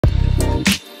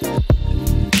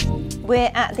We're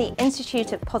at the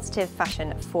Institute of Positive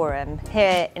Fashion Forum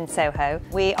here in Soho.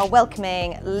 We are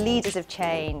welcoming leaders of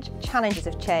change, challengers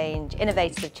of change,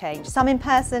 innovators of change, some in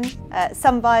person,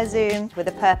 some via Zoom, with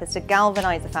a purpose to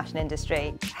galvanise the fashion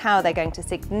industry, how they're going to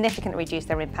significantly reduce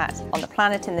their impact on the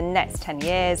planet in the next 10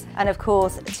 years, and of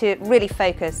course to really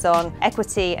focus on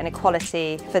equity and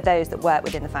equality for those that work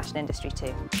within the fashion industry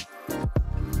too.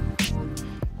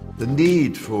 The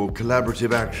need for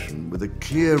collaborative action with a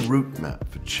clear route map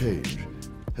for change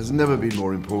has never been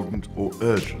more important or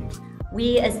urgent.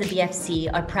 We as the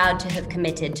BFC are proud to have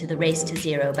committed to the race to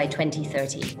zero by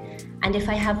 2030. And if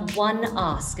I have one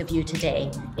ask of you today,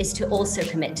 is to also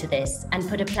commit to this and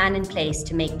put a plan in place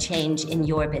to make change in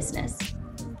your business.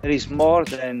 There is more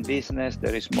than business,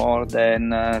 there is more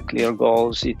than clear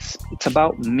goals. It's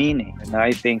about meaning. And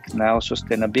I think now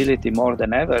sustainability more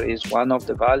than ever is one of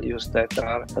the values that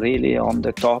are really on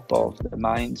the top of the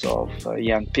minds of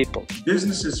young people.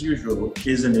 Business as usual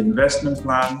is an investment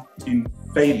plan in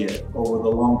failure over the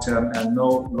long term and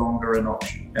no longer an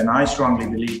option. And I strongly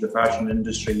believe the fashion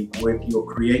industry, with your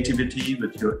creativity,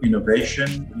 with your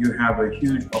innovation, you have a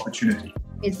huge opportunity.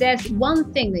 Is there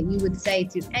one thing that you would say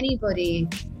to anybody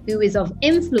who is of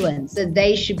influence that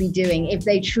they should be doing if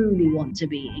they truly want to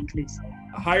be inclusive?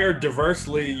 Hire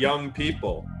diversely young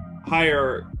people.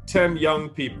 Hire 10 young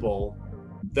people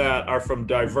that are from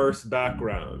diverse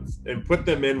backgrounds and put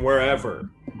them in wherever.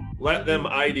 Let them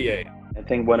ideate. I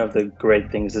think one of the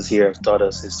great things this year has taught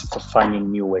us is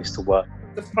finding new ways to work.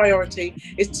 The priority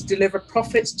is to deliver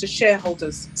profits to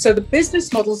shareholders. So the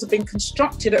business models have been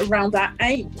constructed around that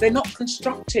aim. They're not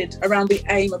constructed around the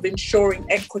aim of ensuring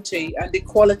equity and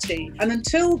equality. And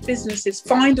until businesses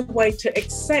find a way to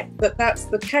accept that that's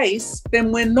the case,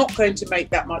 then we're not going to make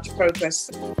that much progress.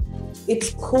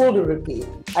 It's cool to repeat.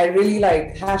 I really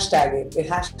like hashtag it.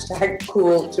 Hashtag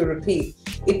cool to repeat.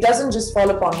 It doesn't just fall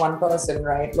upon one person,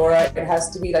 right, Laura? It has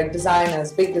to be like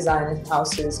designers, big design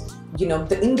houses. You know,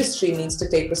 the industry needs to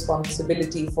take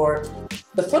responsibility for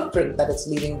the footprint that it's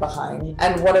leaving behind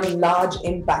and what a large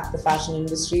impact the fashion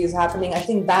industry is happening. I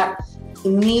think that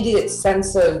immediate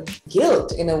sense of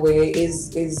guilt, in a way,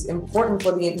 is important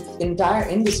for the entire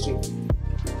industry.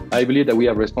 I believe that we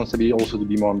have responsibility also to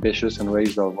be more ambitious and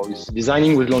raise our voice.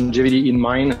 Designing with longevity in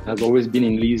mind has always been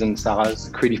in Liz and Sarah's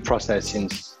creative process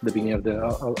since the beginning of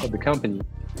the company.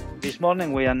 This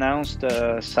morning we announced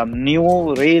some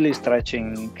new, really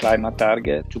stretching climate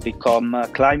target to become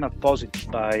climate positive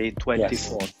by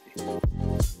 2040.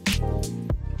 Yes.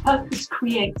 Purpose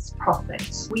creates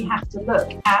profit. We have to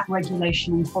look at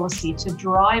regulation and policy to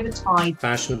drive a tide.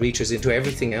 Fashion reaches into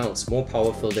everything else, more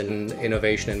powerful than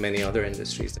innovation in many other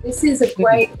industries. This is a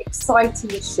great, exciting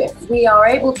shift. We are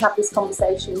able to have this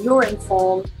conversation. You're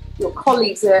informed, your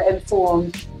colleagues are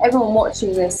informed. Everyone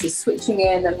watching this is switching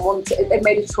in and they've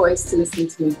made a choice to listen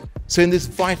to me. So in this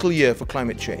vital year for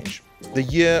climate change, the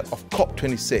year of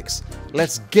COP26,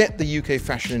 let's get the UK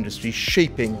fashion industry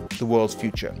shaping the world's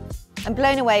future. I'm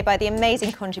blown away by the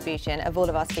amazing contribution of all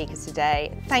of our speakers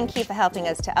today. Thank you for helping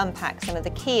us to unpack some of the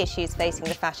key issues facing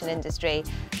the fashion industry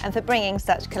and for bringing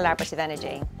such collaborative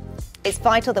energy. It's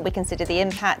vital that we consider the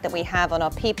impact that we have on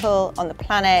our people, on the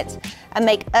planet, and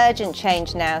make urgent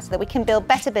change now so that we can build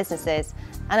better businesses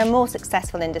and a more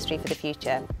successful industry for the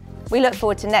future. We look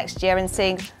forward to next year and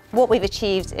seeing what we've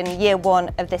achieved in year one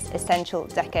of this essential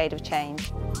decade of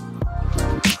change.